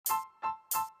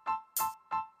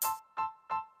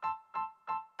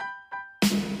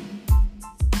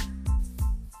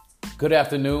Good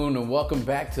afternoon and welcome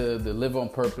back to the Live on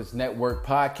Purpose Network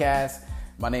podcast.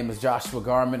 My name is Joshua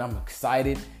Garman. I'm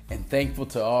excited and thankful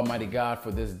to Almighty God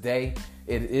for this day.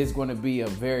 It is going to be a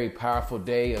very powerful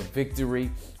day of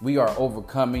victory. We are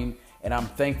overcoming, and I'm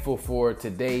thankful for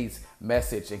today's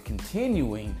message and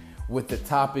continuing with the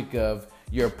topic of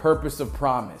your purpose of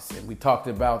promise. And we talked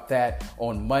about that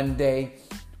on Monday.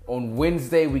 On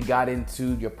Wednesday, we got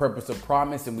into your purpose of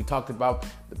promise, and we talked about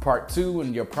the part 2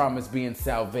 and your promise being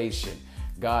salvation.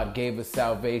 God gave us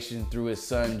salvation through his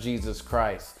son, Jesus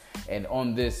Christ. And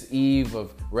on this eve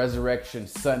of Resurrection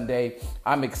Sunday,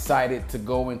 I'm excited to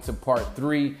go into part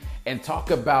 3 and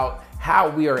talk about how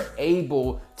we are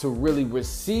able to really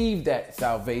receive that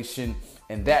salvation.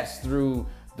 And that's through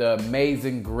the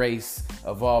amazing grace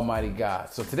of Almighty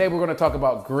God. So today we're going to talk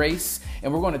about grace,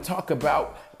 and we're going to talk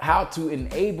about how to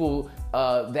enable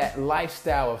that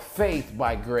lifestyle of faith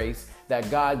by grace,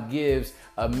 that God gives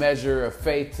a measure of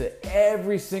faith to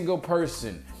every single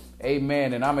person.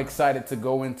 Amen. And I'm excited to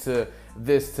go into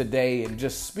this today and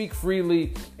just speak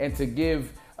freely and to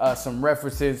give some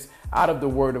references out of the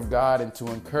Word of God and to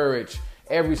encourage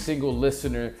every single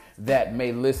listener that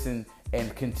may listen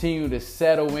and continue to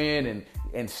settle in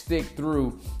and stick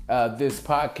through this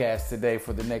podcast today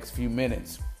for the next few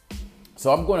minutes.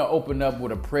 So I'm going to open up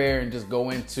with a prayer and just go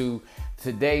into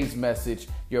today's message,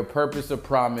 your purpose of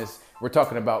promise. We're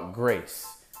talking about grace.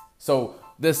 So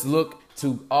let's look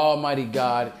to Almighty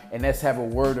God and let's have a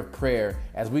word of prayer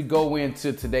as we go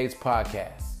into today's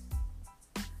podcast.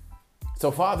 So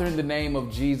Father, in the name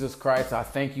of Jesus Christ, I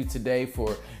thank you today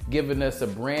for giving us a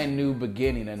brand new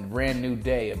beginning and a brand new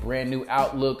day, a brand new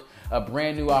outlook, a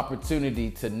brand new opportunity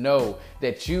to know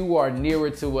that you are nearer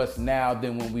to us now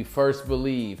than when we first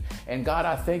believed. And God,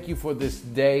 I thank you for this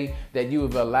day that you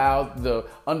have allowed the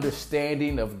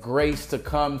understanding of grace to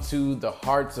come to the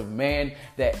hearts of man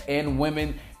and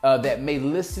women that may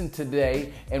listen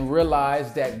today and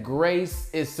realize that grace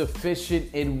is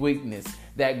sufficient in weakness.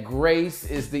 That grace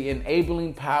is the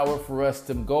enabling power for us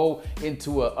to go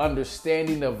into an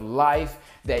understanding of life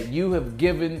that you have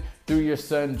given through your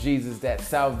son Jesus, that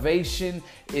salvation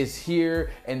is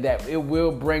here and that it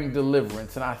will bring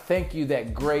deliverance. And I thank you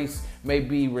that grace may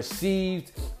be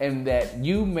received and that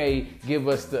you may give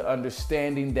us the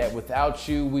understanding that without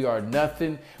you, we are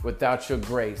nothing without your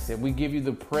grace. And we give you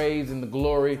the praise and the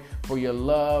glory for your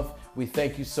love. We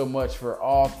thank you so much for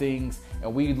all things,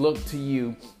 and we look to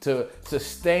you to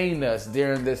sustain us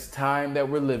during this time that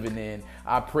we're living in.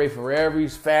 I pray for every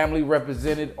family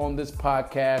represented on this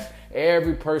podcast,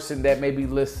 every person that may be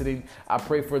listening. I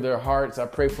pray for their hearts. I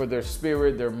pray for their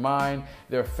spirit, their mind,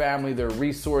 their family, their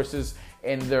resources,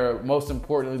 and most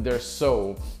importantly, their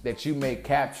soul, that you may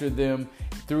capture them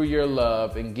through your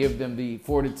love and give them the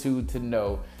fortitude to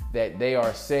know that they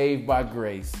are saved by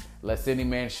grace, lest any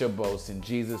man shall boast. In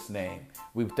Jesus' name,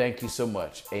 we thank you so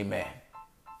much. Amen.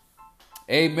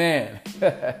 Amen.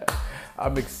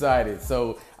 I'm excited.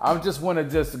 So I just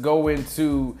want to go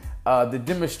into the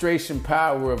demonstration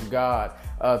power of God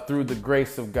through the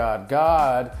grace of God.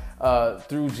 God,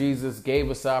 through Jesus,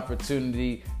 gave us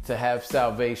opportunity to have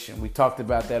salvation. We talked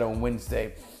about that on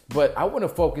Wednesday. But I want to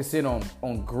focus in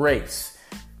on grace.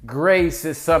 Grace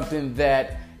is something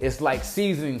that is like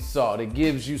seasoning salt. It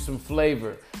gives you some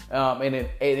flavor, and it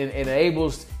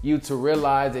enables you to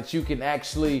realize that you can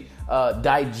actually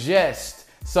digest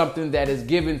something that is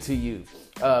given to you.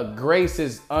 Grace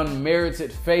is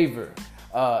unmerited favor,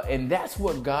 and that's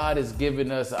what God has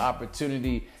given us an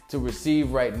opportunity to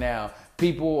receive right now.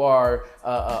 People are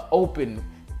open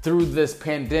through this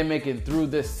pandemic and through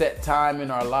this set time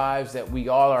in our lives that we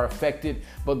all are affected.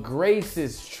 But grace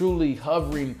is truly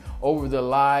hovering over the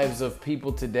lives of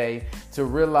people today to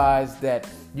realize that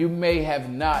you may have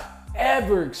not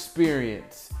ever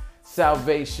experienced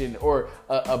salvation or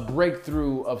a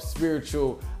breakthrough of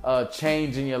spiritual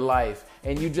change in your life.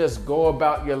 And you just go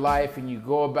about your life and you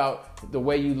go about the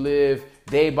way you live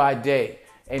day by day.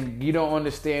 And you don't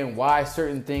understand why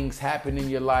certain things happen in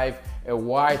your life and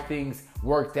why things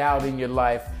worked out in your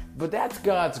life. But that's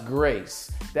God's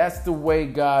grace. That's the way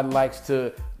God likes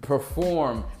to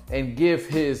perform and give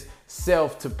his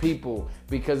self to people,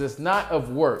 because it's not of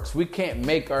works. We can't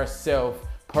make ourselves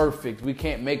perfect. We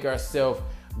can't make ourselves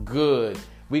good.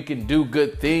 We can do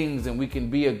good things and we can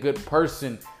be a good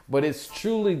person, but it's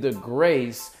truly the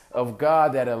grace of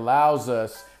God that allows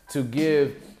us to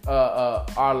give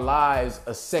our lives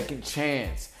a second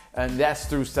chance, and that's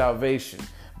through salvation.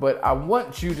 But I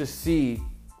want you to see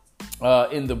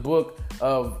in the book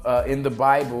of in the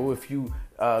Bible, if you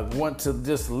want to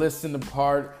just listen to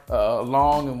part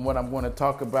along and what I'm going to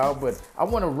talk about, but I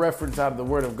want to reference out of the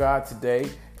Word of God today.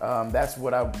 That's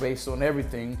what I base on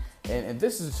everything. And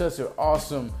this is such an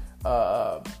awesome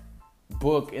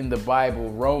book in the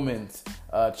Bible, Romans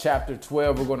chapter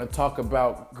 12. We're going to talk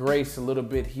about grace a little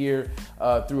bit here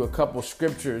through a couple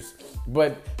scriptures.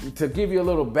 But to give you a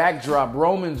little backdrop,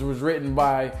 Romans was written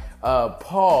by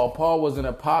Paul. Paul was an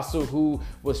apostle who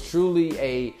was truly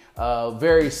a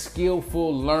very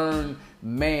skillful, learned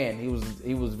man.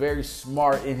 He was very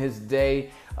smart in his day.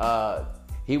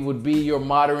 He would be your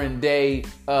modern day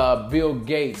Bill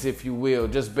Gates, if you will,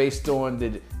 just based on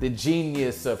the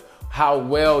genius of how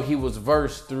well he was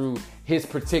versed through his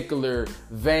particular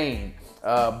vein,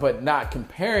 but not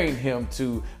comparing him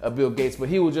to Bill Gates. But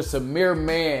he was just a mere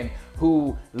man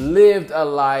who lived a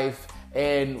life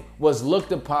and was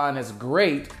looked upon as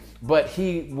great, but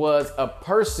he was a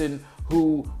person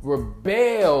who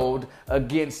rebelled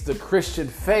against the Christian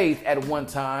faith at one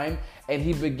time, and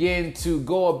he began to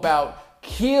go about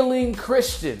killing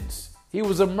Christians. He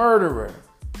was a murderer.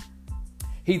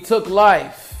 He took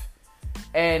life,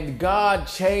 and God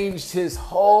changed his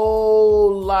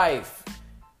whole life.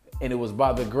 And it was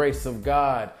by the grace of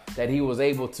God that he was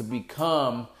able to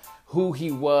become who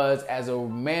he was as a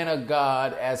man of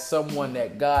God, as someone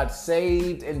that God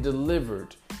saved and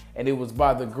delivered. And it was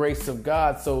by the grace of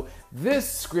God. So this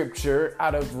scripture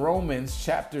out of Romans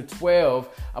chapter 12,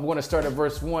 I'm going to start at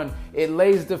verse 1. It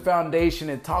lays the foundation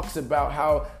and talks about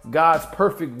how God's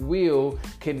perfect will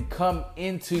can come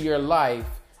into your life,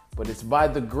 but it's by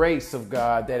the grace of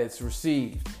God that it's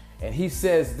received. And he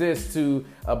says this to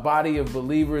a body of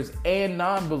believers and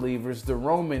non-believers, the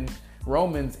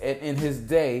Romans in his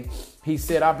day. He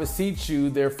said, I beseech you,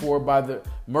 therefore, by the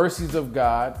mercies of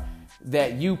God,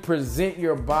 that you present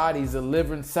your bodies a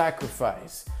living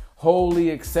sacrifice,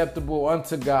 wholly acceptable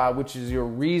unto God, which is your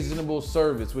reasonable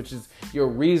service, which is your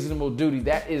reasonable duty.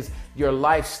 That is your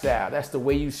lifestyle. That's the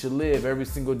way you should live every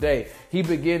single day. He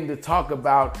began to talk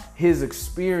about his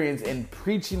experience in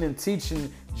preaching and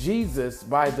teaching Jesus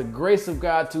by the grace of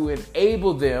God to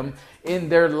enable them in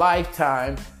their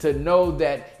lifetime to know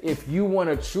that if you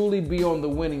want to truly be on the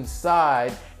winning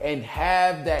side and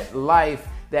have that life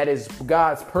that is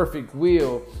God's perfect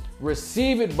will,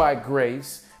 receive it by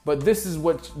grace. But these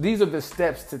are the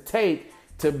steps to take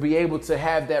to be able to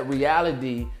have that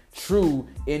reality true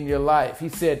in your life. He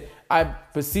said, I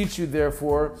beseech you,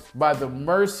 therefore, by the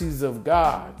mercies of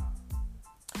God,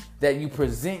 that you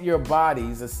present your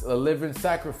bodies as a living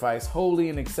sacrifice, holy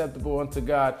and acceptable unto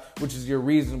God, which is your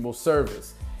reasonable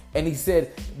service. And he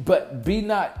said, but be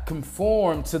not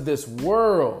conformed to this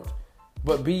world,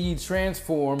 but be ye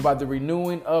transformed by the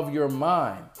renewing of your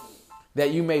mind, that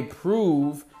you may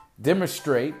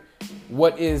demonstrate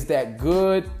what is that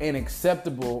good and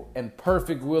acceptable and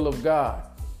perfect will of God.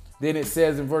 Then it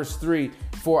says in verse 3,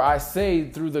 for I say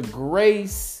through the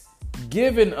grace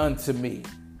given unto me,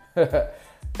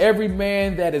 every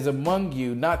man that is among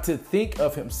you not to think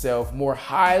of himself more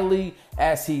highly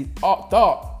as he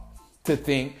thought to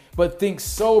think, but think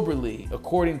soberly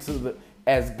according to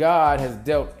as God has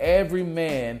dealt every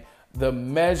man the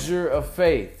measure of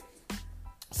faith.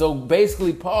 So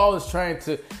basically, Paul is trying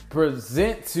to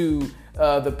present to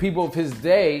the people of his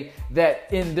day that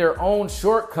in their own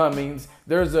shortcomings,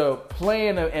 there's a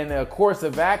plan and a course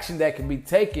of action that can be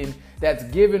taken that's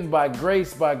given by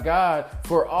grace by God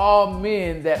for all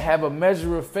men that have a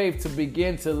measure of faith to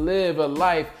begin to live a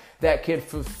life that can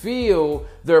fulfill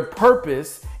their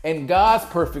purpose and God's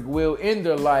perfect will in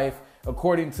their life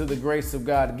according to the grace of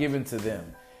God given to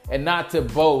them. And not to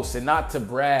boast and not to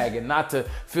brag and not to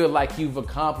feel like you've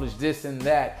accomplished this and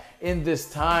that. In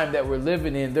this time that we're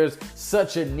living in, there's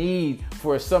such a need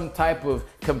for some type of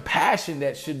compassion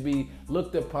that should be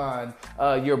looked upon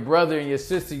your brother and your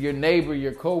sister, your neighbor,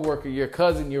 your coworker, your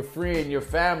cousin, your friend, your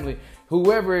family,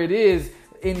 whoever it is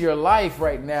in your life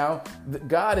right now.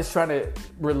 God is trying to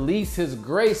release his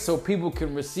grace so people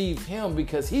can receive him,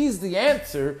 because he's the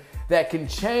answer that can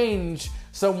change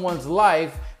someone's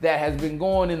life that has been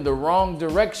going in the wrong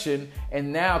direction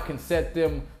and now can set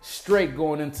them straight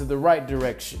going into the right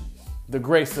direction. The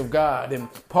grace of God. And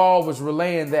Paul was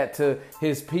relaying that to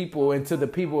his people and to the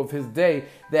people of his day,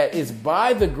 that is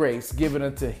by the grace given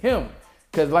unto him.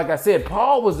 Because like I said,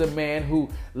 Paul was a man who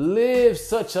lived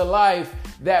such a life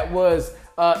that was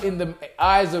in the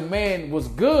eyes of man was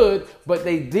good, but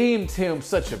they deemed him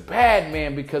such a bad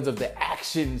man because of the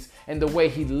actions and the way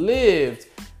he lived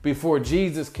before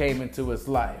Jesus came into his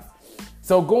life.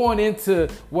 So going into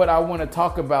what I want to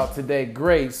talk about today,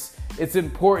 grace, it's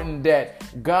important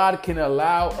that God can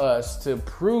allow us to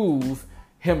prove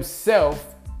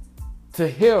himself to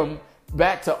him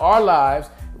back to our lives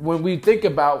when we think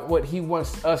about what he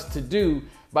wants us to do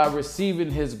by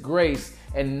receiving his grace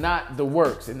and not the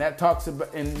works. And that talks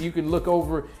about, and you can look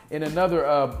over in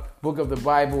another book of the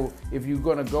Bible if you're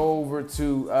going to go over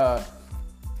to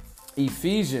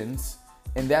Ephesians.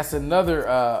 And that's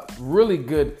another really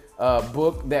good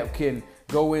book that can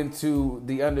go into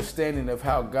the understanding of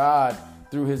how God,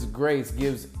 through his grace,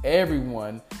 gives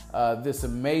everyone this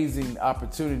amazing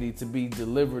opportunity to be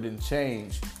delivered and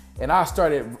changed. And I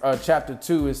started chapter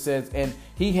 2. It says, and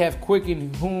he hath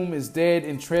quickened whom is dead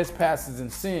in trespasses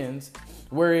and sins,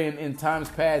 wherein in times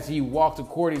past ye walked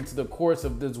according to the course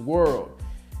of this world,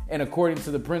 and according to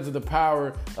the prince of the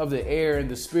power of the air, and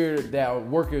the spirit that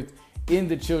worketh in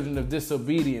the children of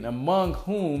disobedience, among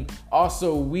whom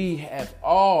also we have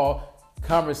all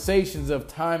conversations of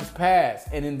times past,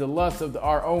 and in the lust of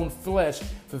our own flesh,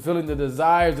 fulfilling the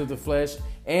desires of the flesh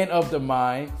and of the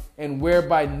mind, and were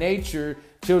by nature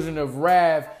children of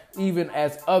wrath, even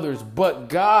as others. But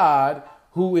God,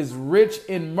 who is rich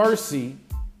in mercy,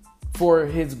 for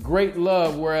his great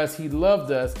love, whereas he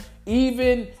loved us,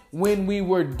 even when we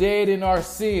were dead in our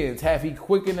sins, hath he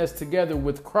quickened us together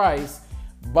with Christ.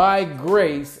 By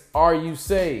grace are you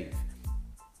saved.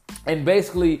 And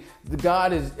basically,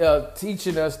 God is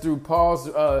teaching us through Paul's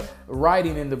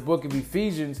writing in the book of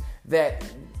Ephesians that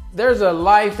there's a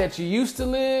life that you used to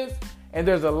live, and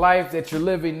there's a life that you're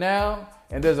living now,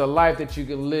 and there's a life that you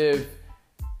can live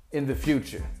in the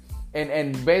future.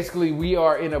 And basically, we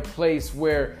are in a place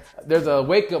where there's a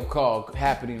wake-up call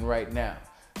happening right now.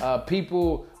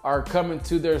 People are coming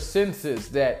to their senses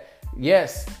that,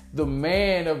 yes, the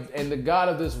man and the God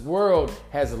of this world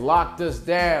has locked us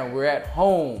down. We're at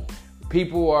home.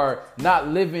 People are not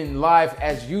living life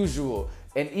as usual.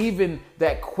 And even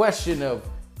that question of,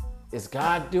 is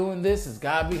God doing this? Is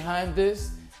God behind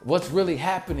this? What's really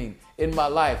happening in my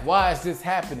life? Why is this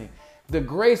happening? The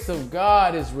grace of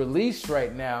God is released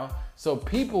right now so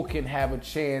people can have a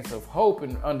chance of hope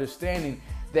and understanding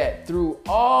that through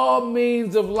all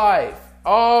means of life,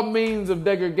 all means of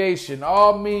degradation,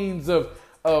 all means of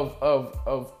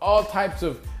all types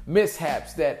of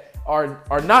mishaps that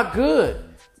are not good,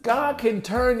 God can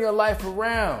turn your life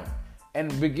around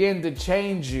and begin to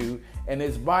change you. And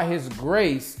it's by his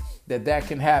grace that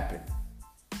can happen.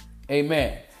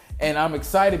 Amen. And I'm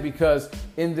excited because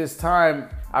in this time,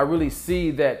 I really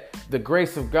see that the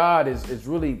grace of God is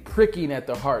really pricking at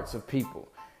the hearts of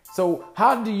people. So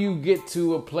how do you get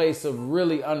to a place of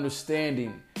really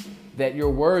understanding that you're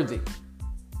worthy?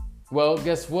 Well,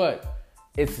 guess what?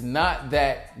 It's not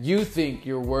that you think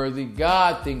you're worthy.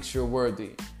 God thinks you're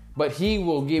worthy, but he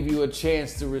will give you a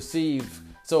chance to receive.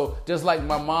 So just like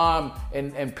my mom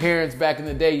and parents back in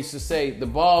the day used to say, the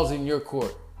ball's in your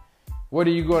court. What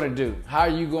are you going to do? How are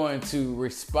you going to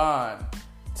respond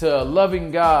to a loving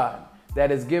God that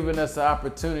has given us the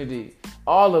opportunity,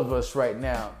 all of us right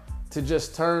now, to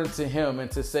just turn to him and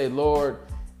to say, Lord,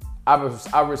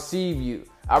 I receive you.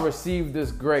 I receive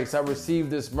this grace. I receive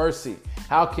this mercy.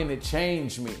 How can it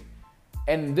change me?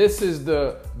 And this is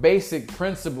the basic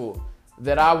principle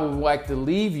that I would like to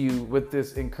leave you with,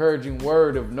 this encouraging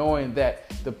word of knowing that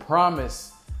the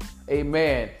promise,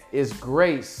 amen, is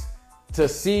grace to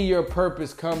see your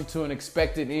purpose come to an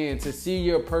expected end, to see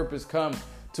your purpose come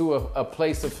to a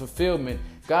place of fulfillment.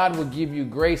 God will give you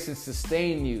grace and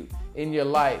sustain you in your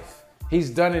life. He's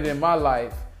done it in my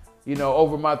life. You know,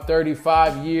 over my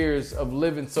 35 years of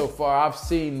living so far, I've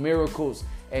seen miracles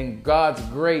and God's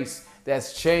grace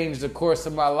that's changed the course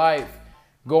of my life.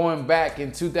 Going back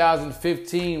in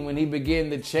 2015, when he began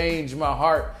to change my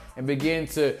heart and began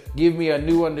to give me a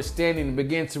new understanding and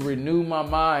began to renew my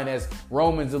mind, as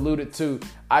Romans alluded to,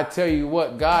 I tell you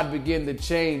what, God began to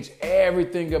change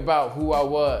everything about who I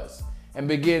was and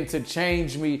began to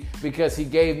change me because he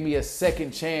gave me a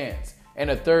second chance and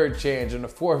a third chance and a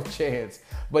fourth chance.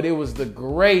 But it was the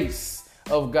grace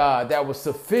of God that was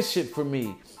sufficient for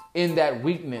me in that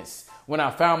weakness. When I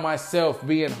found myself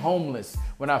being homeless,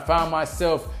 when I found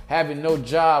myself having no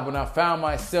job, when I found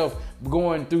myself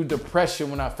going through depression,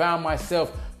 when I found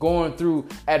myself going through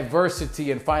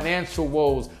adversity and financial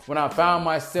woes, when I found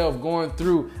myself going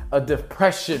through a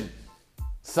depression,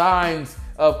 signs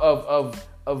of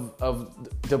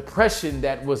depression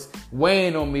that was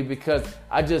weighing on me because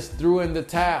I just threw in the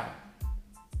towel.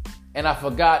 And I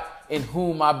forgot in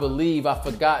whom I believe. I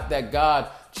forgot that God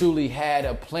truly had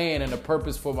a plan and a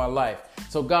purpose for my life.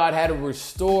 So God had to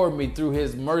restore me through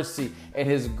his mercy and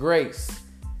his grace.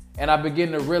 And I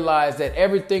began to realize that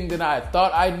everything that I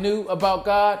thought I knew about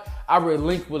God, I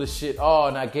relinquished it all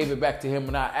and I gave it back to him.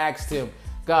 And I asked him,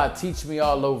 God, teach me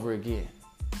all over again.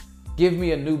 Give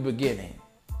me a new beginning.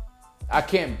 I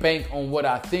can't bank on what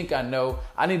I think I know.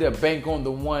 I need to bank on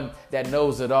the one that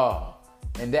knows it all.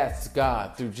 And that's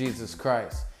God through Jesus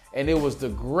Christ. And it was the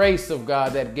grace of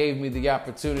God that gave me the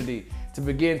opportunity to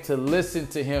begin to listen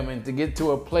to him and to get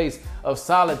to a place of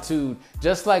solitude.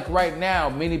 Just like right now,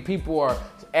 many people are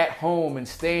at home and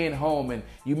staying home, and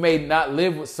you may not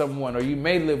live with someone, or you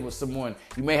may live with someone.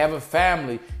 You may have a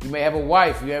family, you may have a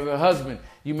wife, you have a husband,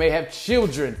 you may have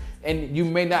children, and you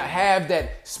may not have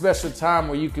that special time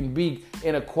where you can be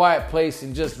in a quiet place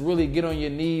and just really get on your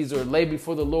knees or lay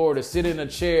before the Lord or sit in a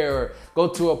chair or go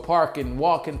to a park and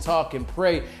walk and talk and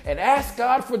pray and ask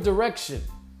God for direction.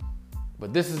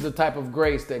 But this is the type of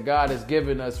grace that God has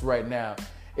given us right now.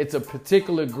 It's a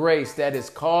particular grace that is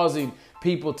causing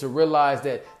people to realize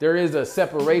that there is a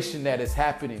separation that is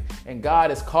happening, and God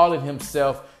is calling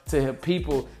himself to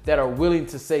people that are willing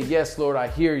to say, yes, Lord, I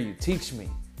hear you. Teach me.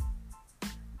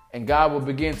 And God will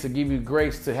begin to give you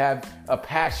grace to have a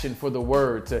passion for the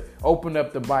word, to open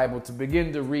up the Bible, to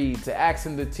begin to read, to ask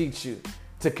him to teach you,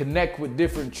 to connect with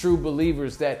different true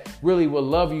believers that really will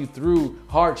love you through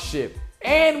hardship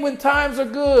and when times are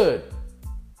good.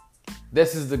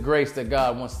 This is the grace that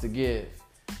God wants to give.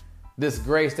 This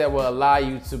grace that will allow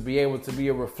you to be able to be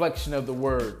a reflection of the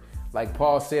word. Like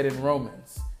Paul said in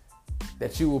Romans,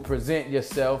 that you will present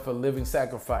yourself a living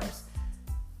sacrifice.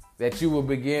 That you will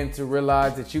begin to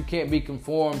realize that you can't be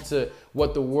conformed to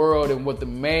what the world and what the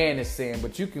man is saying,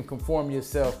 but you can conform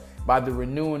yourself by the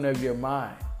renewing of your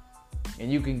mind.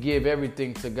 And you can give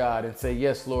everything to God and say,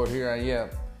 yes, Lord, here I am.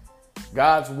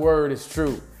 God's word is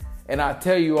true. And I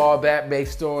tell you all that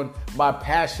based on my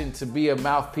passion to be a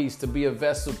mouthpiece, to be a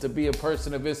vessel, to be a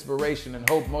person of inspiration and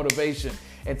hope, motivation,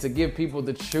 and to give people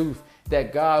the truth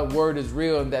that God's word is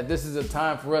real and that this is a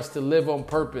time for us to live on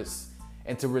purpose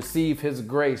and to receive his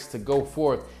grace to go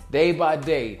forth day by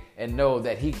day and know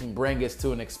that he can bring us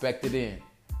to an expected end.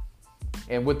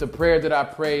 And with the prayer that I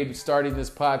prayed starting this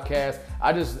podcast,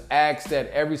 I just ask that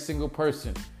every single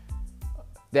person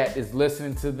that is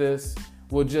listening to this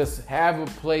will just have a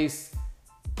place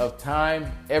of time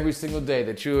every single day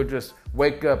that you will just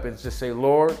wake up and just say,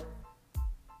 Lord,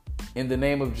 in the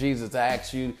name of Jesus, I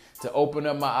ask you to open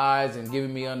up my eyes and give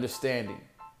me understanding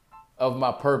of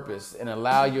my purpose and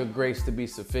allow your grace to be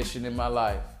sufficient in my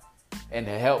life and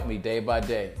to help me day by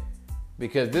day.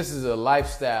 Because this is a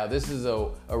lifestyle, this is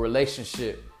a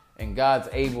relationship, and God's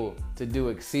able to do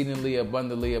exceedingly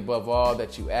abundantly above all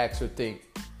that you ask or think,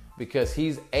 because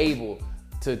he's able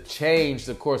to change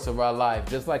the course of our life,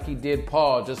 just like he did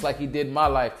Paul, just like he did my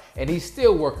life. And he's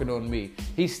still working on me.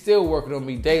 He's still working on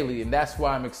me daily. And that's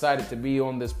why I'm excited to be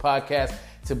on this podcast,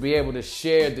 to be able to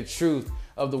share the truth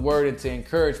of the word and to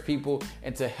encourage people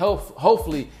and to help,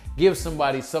 hopefully give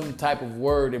somebody some type of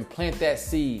word and plant that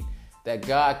seed that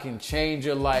God can change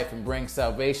your life and bring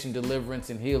salvation,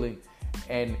 deliverance, and healing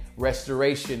and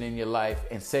restoration in your life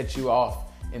and set you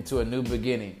off into a new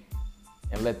beginning,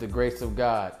 and let the grace of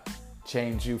God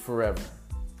change you forever.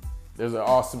 There's an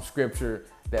awesome scripture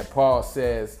that Paul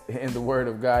says in the word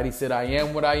of God. He said, I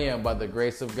am what I am by the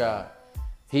grace of God.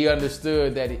 He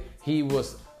understood that he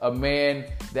was a man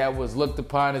that was looked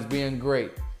upon as being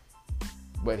great,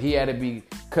 but he had to be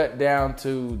cut down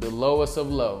to the lowest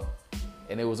of low.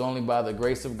 And it was only by the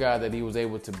grace of God that he was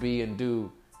able to be and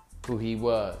do who he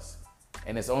was.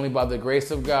 And it's only by the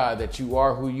grace of God that you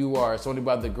are who you are. It's only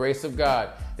by the grace of God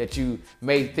that you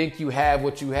may think you have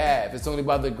what you have. It's only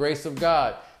by the grace of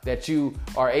God that you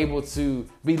are able to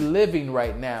be living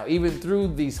right now, even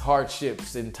through these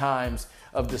hardships and times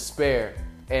of despair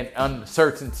and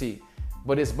uncertainty.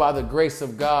 But it's by the grace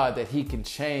of God that he can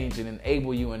change and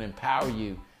enable you and empower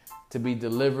you to be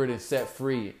delivered and set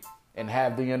free and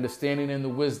have the understanding and the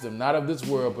wisdom, not of this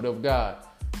world, but of God,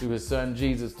 through his son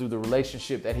Jesus, through the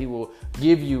relationship that he will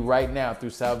give you right now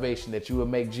through salvation, that you will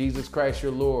make Jesus Christ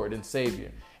your Lord and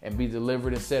Savior and be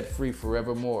delivered and set free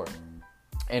forevermore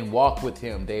and walk with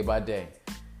him day by day,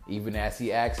 even as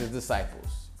he asks his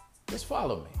disciples, just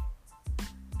follow me.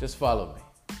 Just follow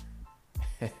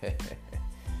me.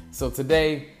 So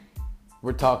today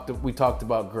we talked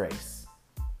about grace,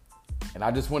 and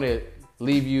I just want to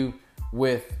leave you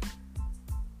with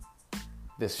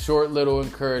this short little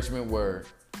encouragement word.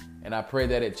 And I pray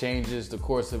that it changes the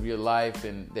course of your life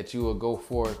and that you will go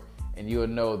forth and you will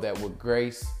know that with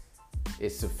grace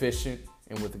is sufficient,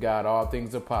 and with God all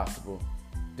things are possible.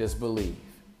 Just believe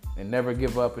and never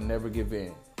give up and never give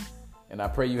in. And I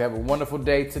pray you have a wonderful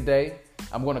day today.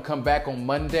 I'm going to come back on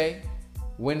Monday,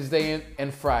 Wednesday,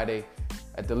 and Friday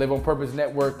at the Live on Purpose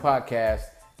Network podcast,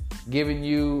 giving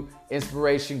you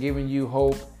inspiration, giving you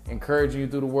hope, encouraging you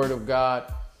through the word of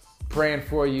God, praying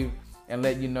for you, and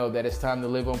let you know that it's time to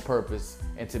live on purpose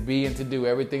and to be and to do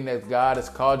everything that God has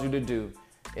called you to do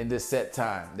in this set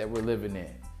time that we're living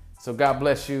in. So God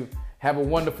bless you. Have a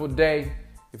wonderful day.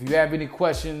 If you have any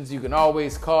questions, you can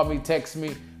always call me, text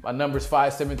me. My number is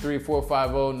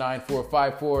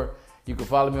 573-450-9454. You can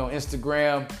follow me on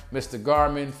Instagram, Mr.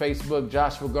 Garmin, Facebook,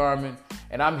 Joshua Garmin.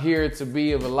 And I'm here to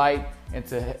be of a light and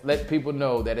to let people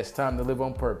know that it's time to live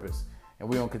on purpose. And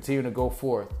we're going to continue to go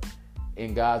forth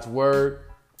in God's word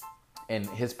and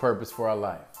his purpose for our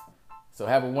life. So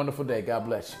have a wonderful day. God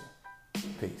bless you.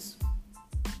 Peace.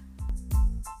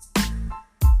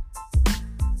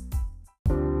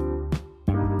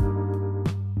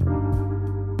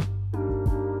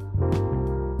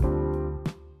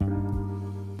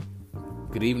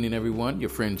 Good evening, everyone. Your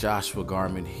friend Joshua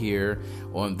Garmin here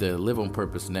on the Live on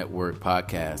Purpose Network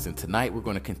podcast. And tonight we're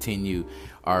going to continue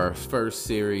our first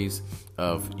series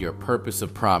of Your Purpose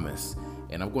of Promise.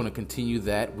 And I'm going to continue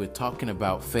that with talking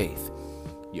about faith,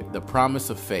 the promise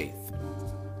of faith.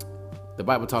 The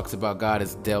Bible talks about God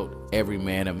has dealt every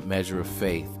man a measure of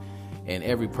faith. And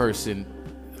every person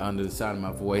under the sound of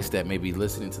my voice that may be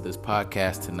listening to this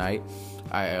podcast tonight,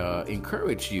 I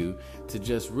encourage you to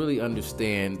just really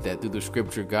understand that through the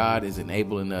scripture, God is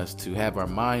enabling us to have our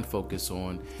mind focus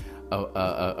on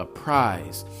a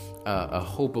prize, a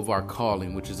hope of our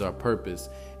calling, which is our purpose.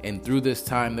 And through this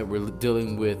time that we're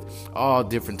dealing with all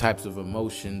different types of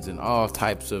emotions and all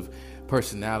types of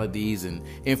personalities and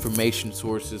information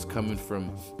sources coming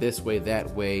from this way,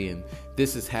 that way, and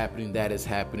this is happening, that is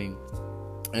happening,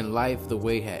 and life the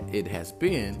way it has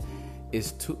been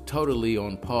is totally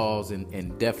on pause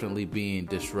and definitely being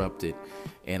disrupted.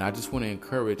 And I just want to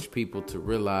encourage people to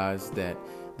realize that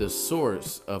the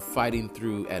source of fighting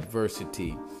through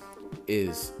adversity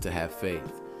is to have faith.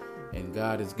 And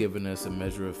God has given us a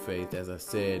measure of faith, as I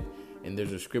said. And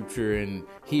there's a scripture in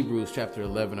Hebrews chapter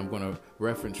 11 I'm going to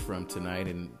reference from tonight.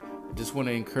 And I just want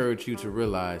to encourage you to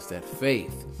realize that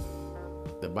faith,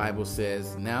 the Bible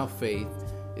says, now faith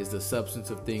is the substance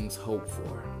of things hoped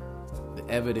for, the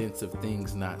evidence of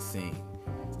things not seen.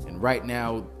 And right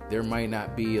now, there might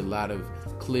not be a lot of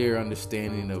clear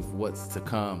understanding of what's to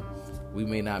come. We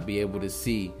may not be able to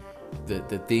see the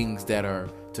things that are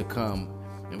to come.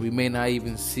 And we may not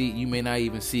even see, you may not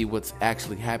even see what's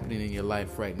actually happening in your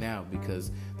life right now,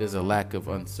 because there's a lack of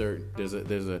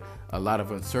there's a lot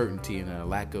of uncertainty and a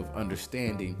lack of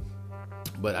understanding.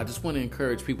 But I just want to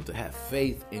encourage people to have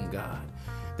faith in God.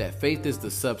 That faith is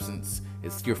the substance,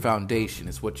 it's your foundation,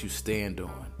 it's what you stand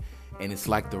on. And it's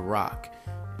like the rock.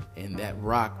 And that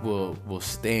rock will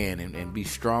stand and be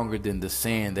stronger than the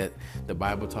sand that the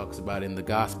Bible talks about in the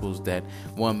Gospels, that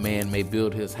one man may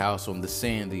build his house on the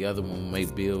sand, the other one may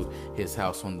build his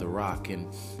house on the rock.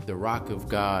 And the rock of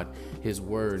God, his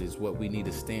word, is what we need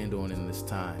to stand on in this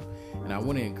time. And I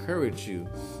want to encourage you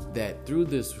that through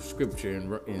this scripture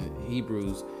in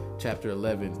Hebrews chapter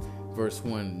 11, verse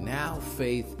 1, now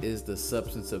faith is the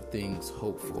substance of things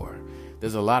hoped for.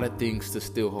 There's a lot of things to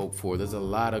still hope for. There's a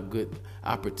lot of good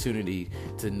opportunity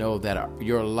to know that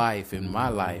your life and my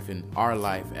life and our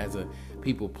life as a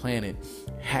people planet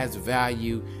has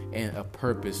value and a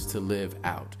purpose to live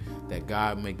out, that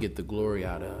God may get the glory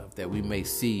out of, that we may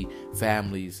see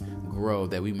families grow,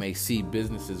 that we may see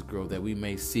businesses grow, that we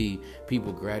may see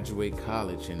people graduate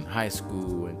college and high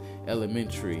school and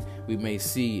elementary. We may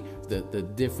see the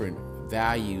different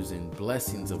values and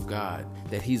blessings of God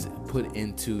that he's put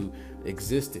into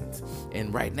existence.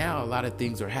 And right now, a lot of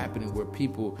things are happening where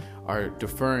people are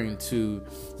deferring to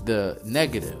the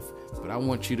negative. But I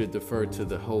want you to defer to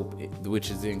the hope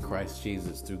which is in Christ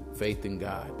Jesus through faith in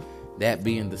God. That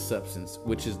being the substance,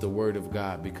 which is the word of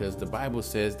God, because the Bible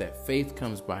says that faith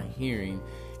comes by hearing,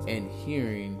 and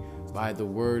hearing by the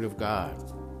word of God.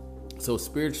 So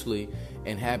spiritually,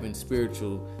 and having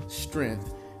spiritual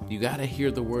strength, you got to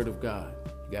hear the word of God.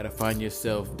 You got to find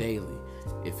yourself daily.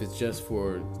 If it's just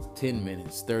for 10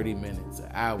 minutes, 30 minutes,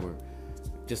 an hour,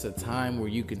 just a time where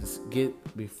you can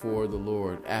get before the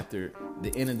Lord after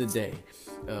the end of the day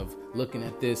of looking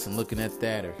at this and looking at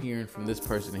that, or hearing from this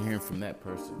person and hearing from that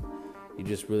person. You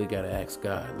just really got to ask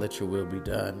God, let your will be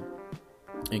done,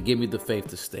 and give me the faith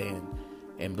to stand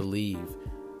and believe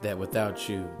that without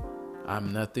you,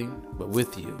 I'm nothing, but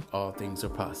with you, all things are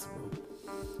possible.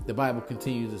 The Bible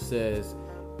continues, it says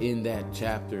in that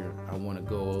chapter, I want to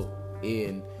go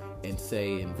in and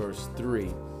say in verse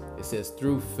 3, it says,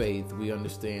 through faith, we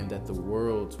understand that the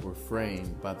worlds were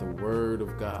framed by the word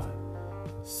of God,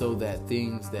 so that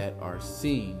things that are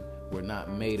seen were not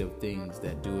made of things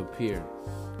that do appear.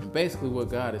 And basically what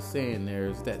God is saying there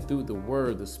is that through the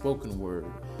word, the spoken word,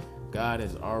 God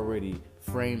has already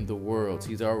framed the worlds.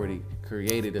 He's already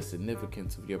created a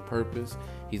significance of your purpose.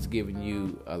 He's given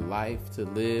you a life to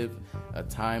live, a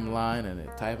timeline, and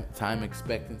a time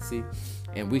expectancy.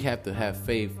 And we have to have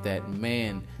faith that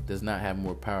man does not have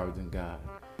more power than God.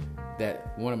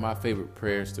 That one of my favorite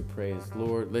prayers to pray is,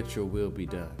 Lord, let your will be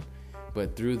done.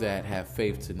 But through that, have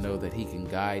faith to know that he can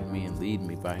guide me and lead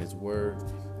me by his word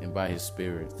and by his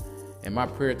spirit. And my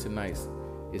prayer tonight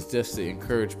is just to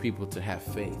encourage people to have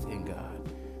faith in God,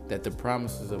 that the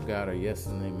promises of God are yes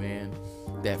and amen,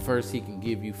 that first he can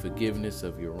give you forgiveness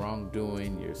of your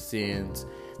wrongdoing, your sins,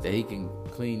 that he can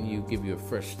clean you, give you a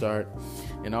fresh start,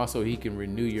 and also he can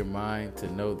renew your mind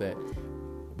to know that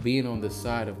being on the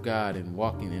side of God and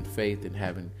walking in faith and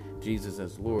having Jesus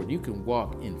as Lord, you can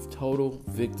walk in total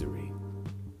victory.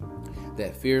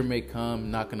 That fear may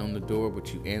come knocking on the door,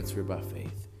 but you answer it by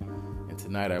faith. And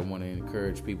tonight I want to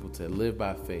encourage people to live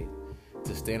by faith,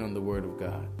 to stand on the word of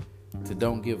God, to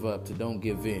don't give up, to don't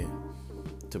give in,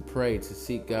 to pray, to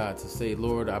seek God, to say,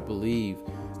 Lord, I believe,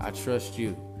 I trust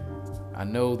you. I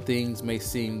know things may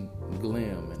seem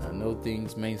glim, and I know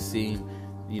things may seem,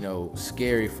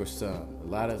 scary for some. A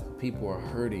lot of people are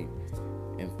hurting,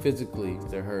 and physically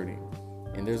they're hurting.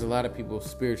 And there's a lot of people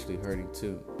spiritually hurting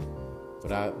too.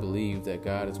 But I believe that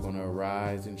God is going to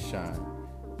arise and shine,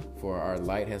 for our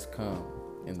light has come,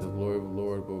 and the glory of the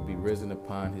Lord will be risen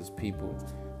upon his people,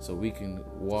 so we can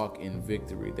walk in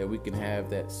victory, that we can have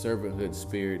that servanthood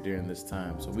spirit during this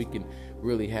time, so we can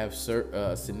really have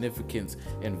significance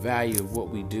and value of what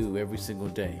we do every single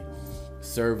day,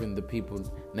 serving the people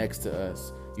next to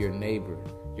us, your neighbor,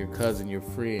 your cousin, your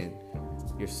friend,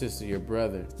 your sister, your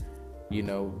brother,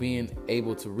 being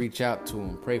able to reach out to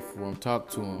them, pray for them, talk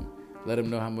to them, let them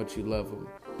know how much you love them.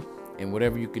 And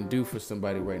whatever you can do for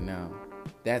somebody right now,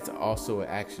 that's also an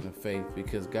action of faith,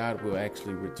 because God will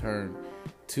actually return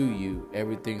to you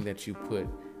everything that you put.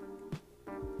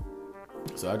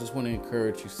 So I just want to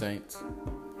encourage you, saints,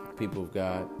 people of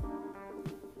God,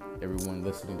 everyone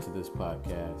listening to this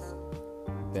podcast,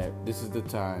 that this is the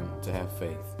time to have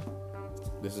faith.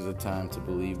 This is a time to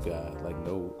believe God like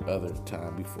no other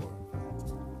time before.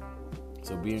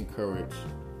 So be encouraged.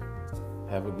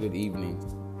 Have a good evening,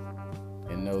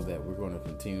 and know that we're going to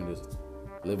continue to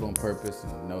live on purpose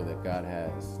and know that God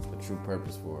has a true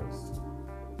purpose for us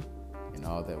and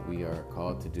all that we are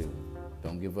called to do.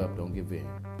 Don't give up. Don't give in.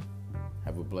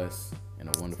 Have a blessed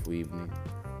and a wonderful evening.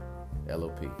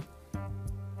 LOP.